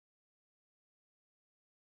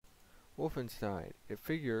Wolfenstein. It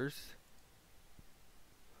figures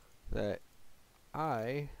that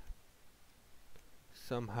I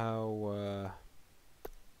somehow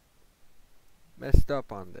messed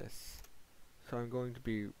up on this. So I'm going to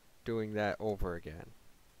be doing that over again.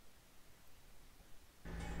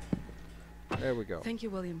 There we go. Thank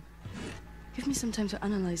you, William. Give me some time to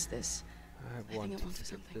analyze this. I want to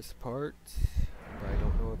skip this part, but I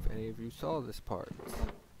don't know if any of you saw this part.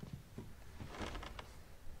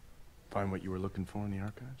 Find what you were looking for in the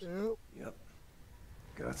archives? Yep.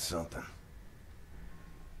 Got something.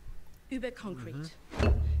 Über concrete.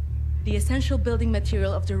 The essential building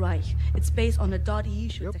material of the Reich. It's based on a .eu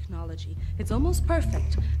technology. It's almost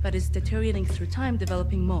perfect, but it's deteriorating through time,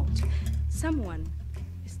 developing mold. Someone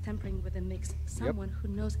is tampering with the mix. Someone who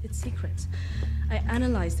knows its secrets. I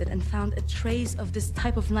analyzed it and found a trace of this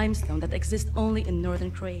type of limestone that exists only in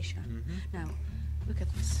northern Croatia. Now, look at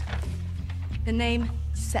this. The name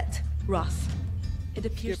Set Roth. It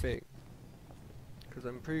appears. Skipping, because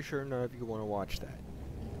I'm pretty sure none of you want to watch that.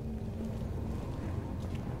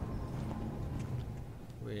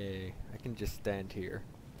 Wait, I can just stand here.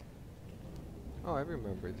 Oh, I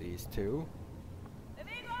remember these two.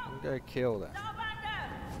 We gotta kill them.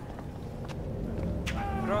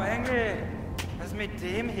 Frau Engel, was ist mit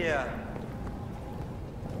dem hier?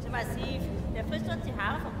 Zu massiv. Der frisst uns die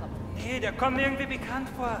Haare vom Kopf. Nee, der kommt mir irgendwie bekannt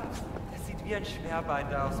vor. Der sieht wie ein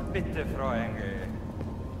Schwerbeiter aus. Bitte, Frau Engel.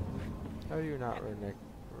 How do you not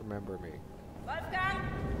remember me? Wolfgang,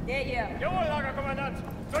 der hier. Jawohl, Lagerkommandant.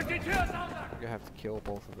 Durch die Tür, Sausack! You have to kill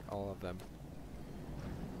all of them.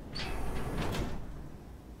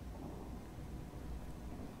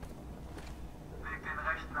 Leg den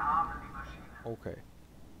rechten Arm in die Maschine. Okay.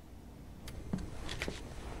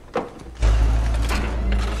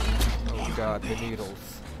 Oh God, the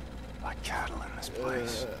needles. Like cattle in this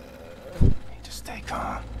place. Need to stay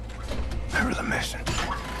calm. Remember the mission.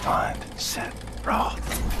 Find, set, Roth.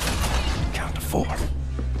 Count to 4.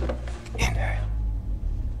 Inhale.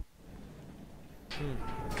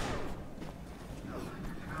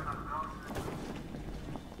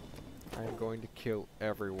 I'm going to kill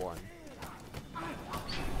everyone.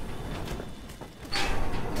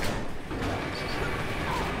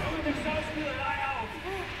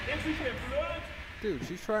 Dude,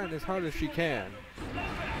 she's trying as hard as she can.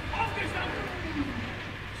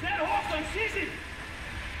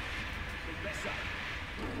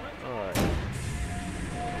 Alright.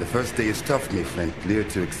 The first day is tough, my friend, clear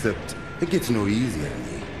to accept. It gets no easier than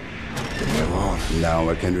me. Now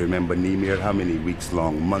I can remember near how many weeks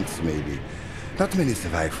long, months maybe. Not many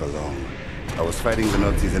survive for long. I was fighting the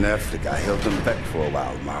Nazis in Africa. I held them back for a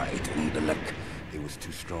while. My intellect, it was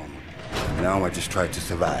too strong. Now I just try to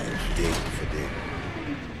survive, day for day.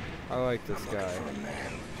 I like this guy. For a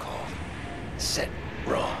man called Set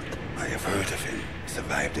Roth. I have heard of him.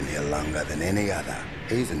 Survived in here longer than any other.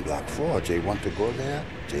 He's in Block 4. Jay want to go there?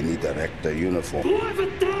 Jay need director uniform.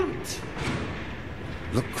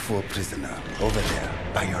 Look for a prisoner over there,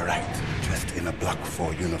 by your right, dressed in a Block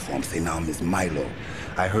 4 uniform. Say now, Miss Milo.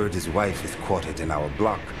 I heard his wife is quartered in our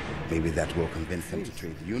block. Maybe that will convince him to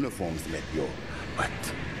trade the uniforms, let go. But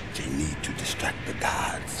they need to distract the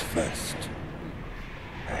guards first.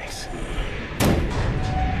 Nice.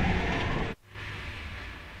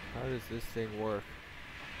 How does this thing work?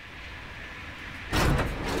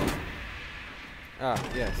 Ah,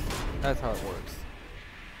 yes. That's how it works.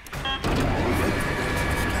 The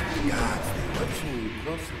guards, they're watching you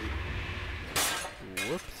closely.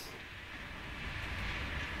 Whoops.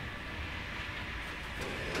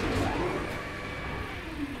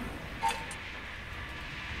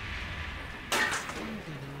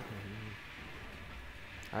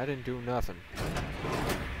 I didn't do nothing.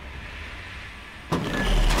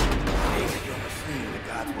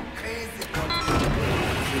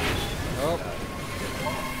 Oh.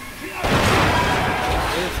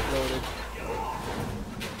 It exploded.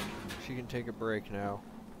 She can take a break now.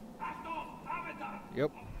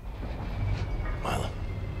 Yep. Milo,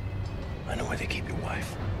 I know where they keep your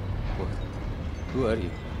wife. What? Who are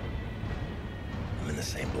you? I'm in the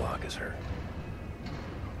same block as her.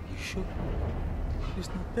 You sure? She's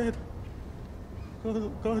not dead.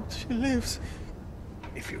 Oh God, she lives.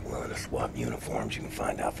 If you're willing to swap uniforms, you can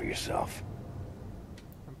find out for yourself.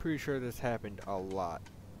 I'm pretty sure this happened a lot.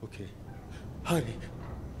 Okay. Hurry.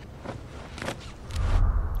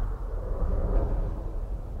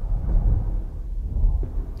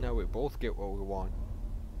 Now we both get what we want.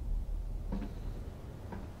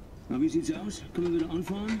 Na, wie sieht's aus? Können wir wieder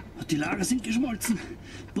anfahren? Die Lager sind geschmolzen.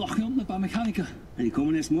 Brauchen wir unten ein paar Mechaniker. Die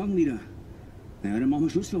kommen erst morgen wieder. Ja, dann machen wir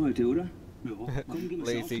Schluss für heute, oder? Ja, komm, gehen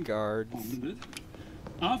wir Lazy saufen. guards. Auf den Glück.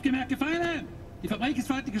 Aufgemerkte Feinde! Die Fabrik ist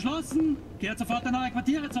für heute geschlossen. Kehrt sofort in eure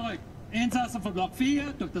Quartiere zurück. Insassen von Block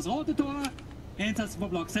 4 durch das rote Tor. Insassen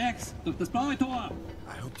von Block 6 durch das blaue Tor.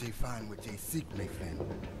 I hope they find what they seek, my friend.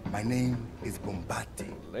 My name is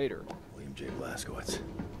Bombati. Later. William J. Blazkowicz.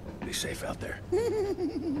 Be safe out there.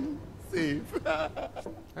 Safe.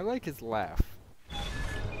 I like his laugh.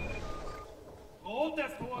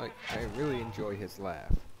 Like, I really enjoy his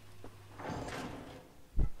laugh.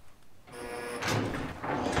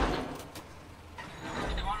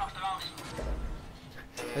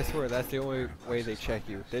 I swear that's the only way they check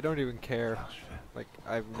you. They don't even care. Like,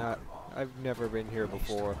 I've never been here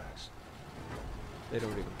before. They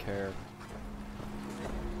don't even care.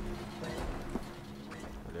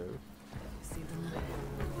 Hello?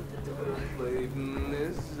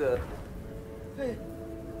 Hey,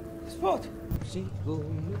 Spot!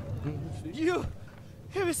 You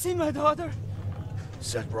have you seen my daughter?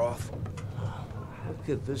 Set Roth. Look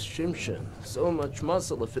at this Shimshin. So much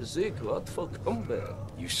muscle, a physique. What for combat?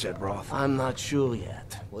 You said Roth? I'm not sure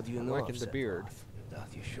yet. What do you know Liking of the Set beard. Roth?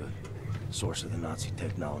 Doth you should. Source of the Nazi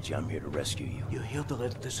technology. I'm here to rescue you. You're here to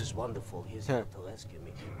this is wonderful. He's here to rescue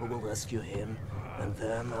me. We will rescue him. And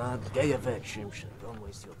then, get weg, Shimshin. Don't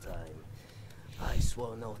waste your time. I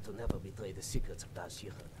swore an oath to never betray the secrets of Das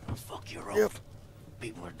Yichud. Oh, fuck your oath.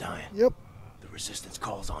 People are dying. Yep. The resistance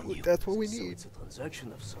calls on you. That's what we So need. it's a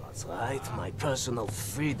transaction of sorts, right? My personal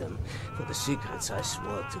freedom for the secrets I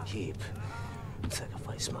swore to keep.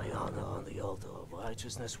 Sacrifice my honor on the altar of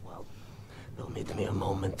righteousness. Well, permit me a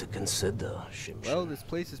moment to consider, Shimshin. Well, this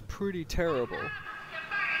place is pretty terrible.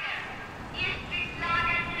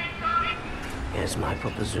 Here's my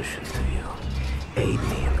proposition to you. Aid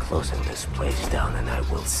me in closing this place down, and I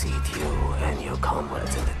will seat you and your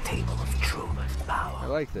comrades at the table of true power. I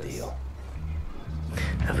like this. Deal.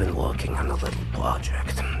 I've been working on a little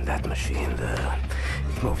project. That machine there,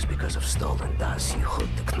 it moves because of stolen Das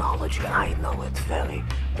Yichud technology. I know it very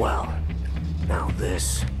well. Now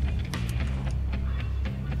this...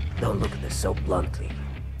 Don't look at this so bluntly.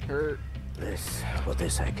 This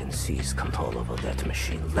I can seize control over that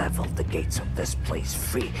machine, level the gates of this place,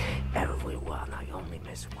 free everyone. I only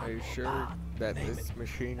miss one. Are you sure that this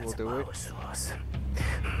machine will do it?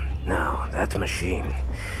 Now, that machine,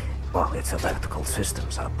 well, its electrical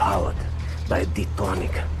systems are powered by a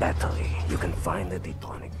detonic battery. You can find the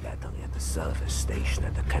detonic battery at the service station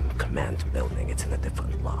at the command building. It's in a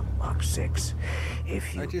different block, Block 6.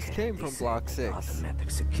 If you I just came from Block 6.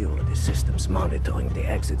 Automatic security systems monitoring the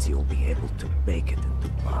exits, you'll be able to make it into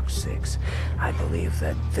Block 6. I believe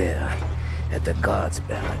that there, at the guards'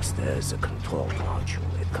 barracks, there's a control module.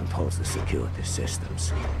 It controls the security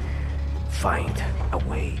systems. Find a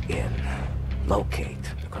way in. Locate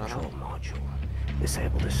the control module.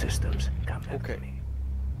 Disable the systems. Come back to me.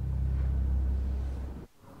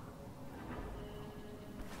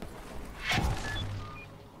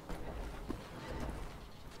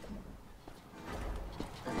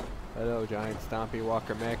 Hello, giant stompy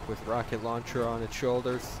walker mech with rocket launcher on its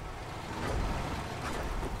shoulders.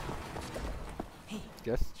 Hey,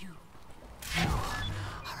 yes? You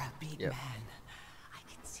are a big Yep. man. I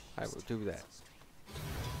can see. I will do that.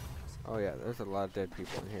 Oh yeah, there's a lot of dead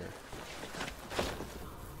people in here.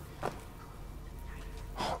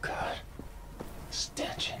 Oh, God.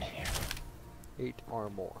 Stench in here. 8 or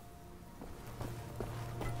more.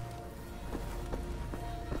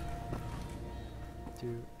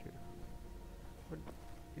 You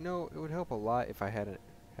know, it would help a lot if I had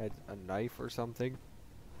a knife or something.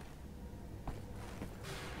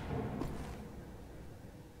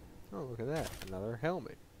 Oh, look at that. Another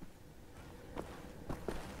helmet.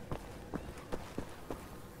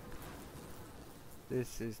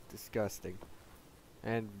 This is disgusting.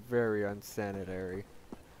 And very unsanitary.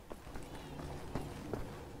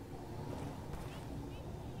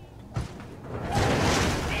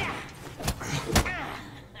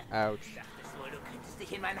 Ouch.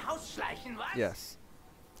 Yes.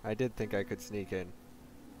 I did think I could sneak in.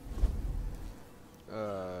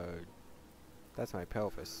 That's my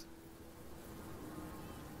pelvis.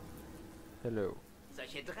 Hello.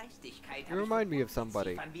 You remind me of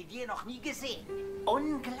somebody.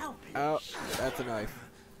 Oh, that's a knife.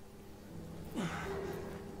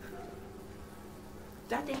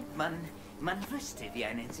 Da denkt man wüsste, wie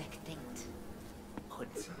ein Insekt denkt.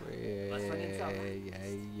 Und was von den Sachen?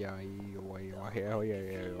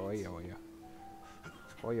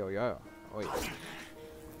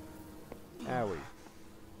 Owie.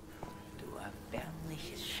 Du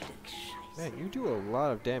erbärmliches Stück Scheiße. Man, you do a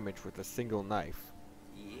lot of damage with a single knife.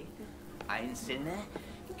 Jede einzelne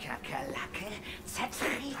Kakerlake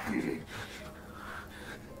zertreten.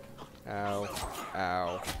 Ow.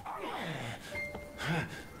 Ow.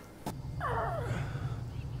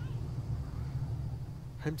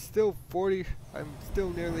 I'm still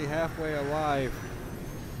nearly halfway alive.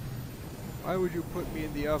 Why would you put me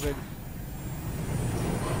in the oven?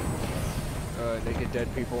 Naked dead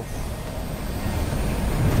people.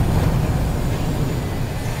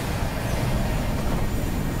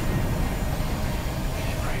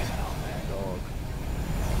 Dog.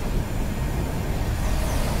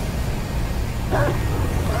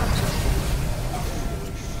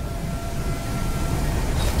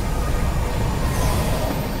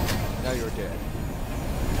 Now you're dead.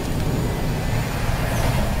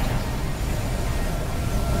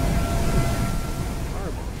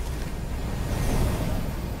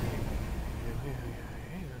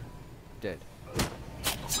 Dead.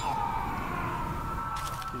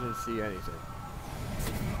 You didn't see anything.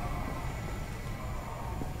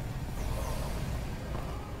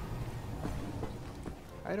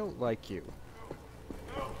 I don't like you.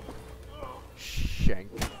 Shank.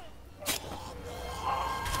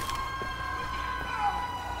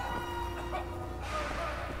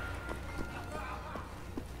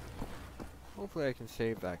 Hopefully I can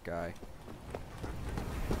save that guy.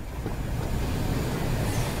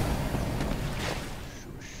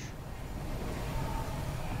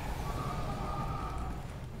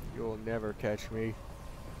 You'll never catch me.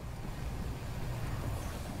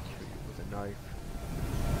 Kill you with a knife.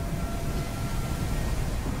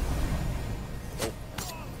 Oh.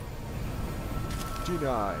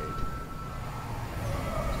 Denied.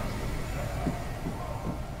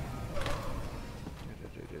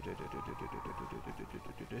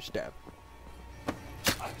 Stab.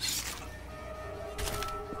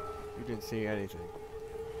 You didn't see anything.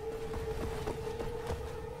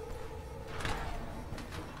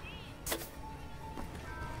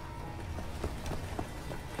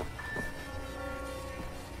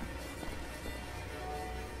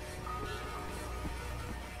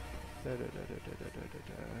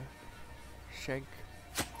 Shank.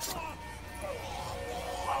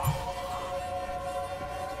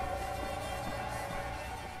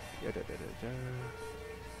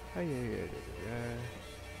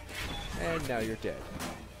 And now you're dead.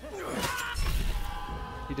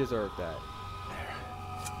 He deserved that.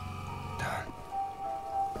 Done.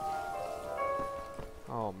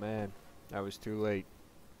 Oh man, I was too late.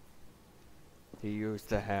 He used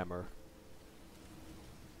the hammer.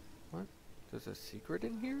 What? There's a secret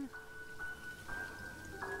in here?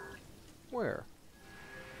 Where?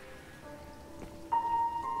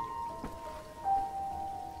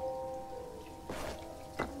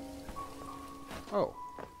 Oh.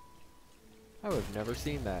 I would have never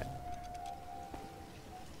seen that.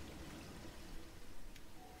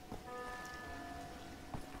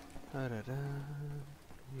 Da-da-da,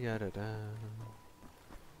 ya-da-da.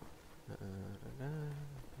 Da-da-da,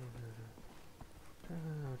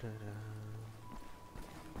 da-da-da.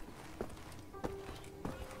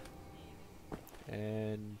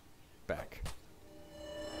 And back.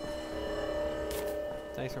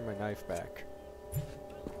 Thanks for my knife back.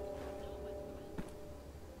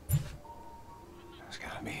 There's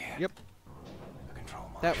gotta be it. Yep. The control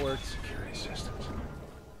module. That works. Security systems.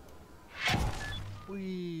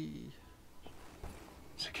 Whee.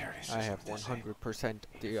 Security I systems. have 100%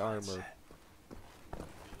 the armor.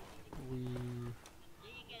 Whee.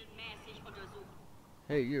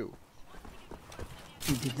 Hey, you.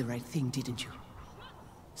 You did the right thing, didn't you?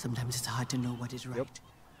 Sometimes it's hard to know what is right. Yep.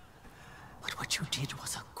 But what you did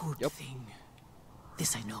was a good thing.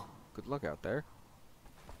 This I know. Good luck out there.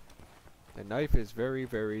 The knife is very,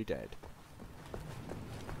 very dead.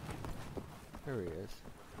 There he is.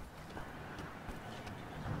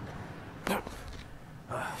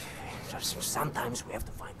 Sometimes we have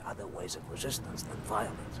to find other ways of resistance than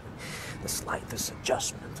violence. The slightest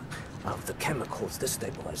adjustment of the chemicals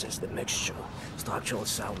destabilizes the mixture. Structural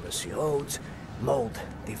soundness erodes. Mold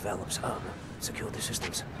develops armor. Security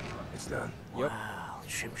systems. It's done. Yep. Wow,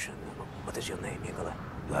 Shimshin. What is your name, Igor?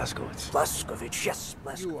 Blazkowicz. Blazkowicz, yes,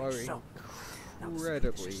 Blazkowicz. You are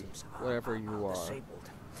incredibly whatever you are. Disabled.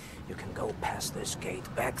 You can go past this gate,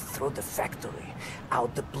 back through the factory,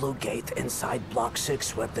 out the blue gate inside Block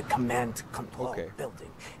 6 where the command control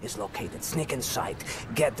building is located. Sneak inside,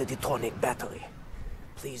 get the detonic battery.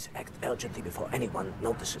 Please act urgently before anyone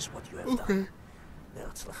notices what you have done.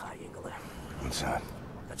 What's that?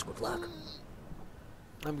 That's good luck.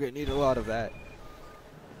 I'm gonna need a lot of that.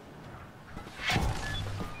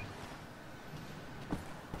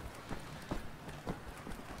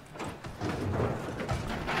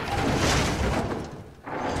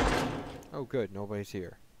 Oh good, nobody's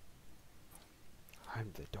here. I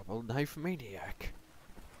I'm the double knife maniac.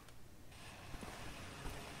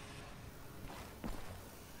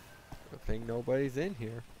 Good thing nobody's in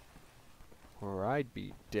here, or I'd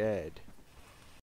be dead.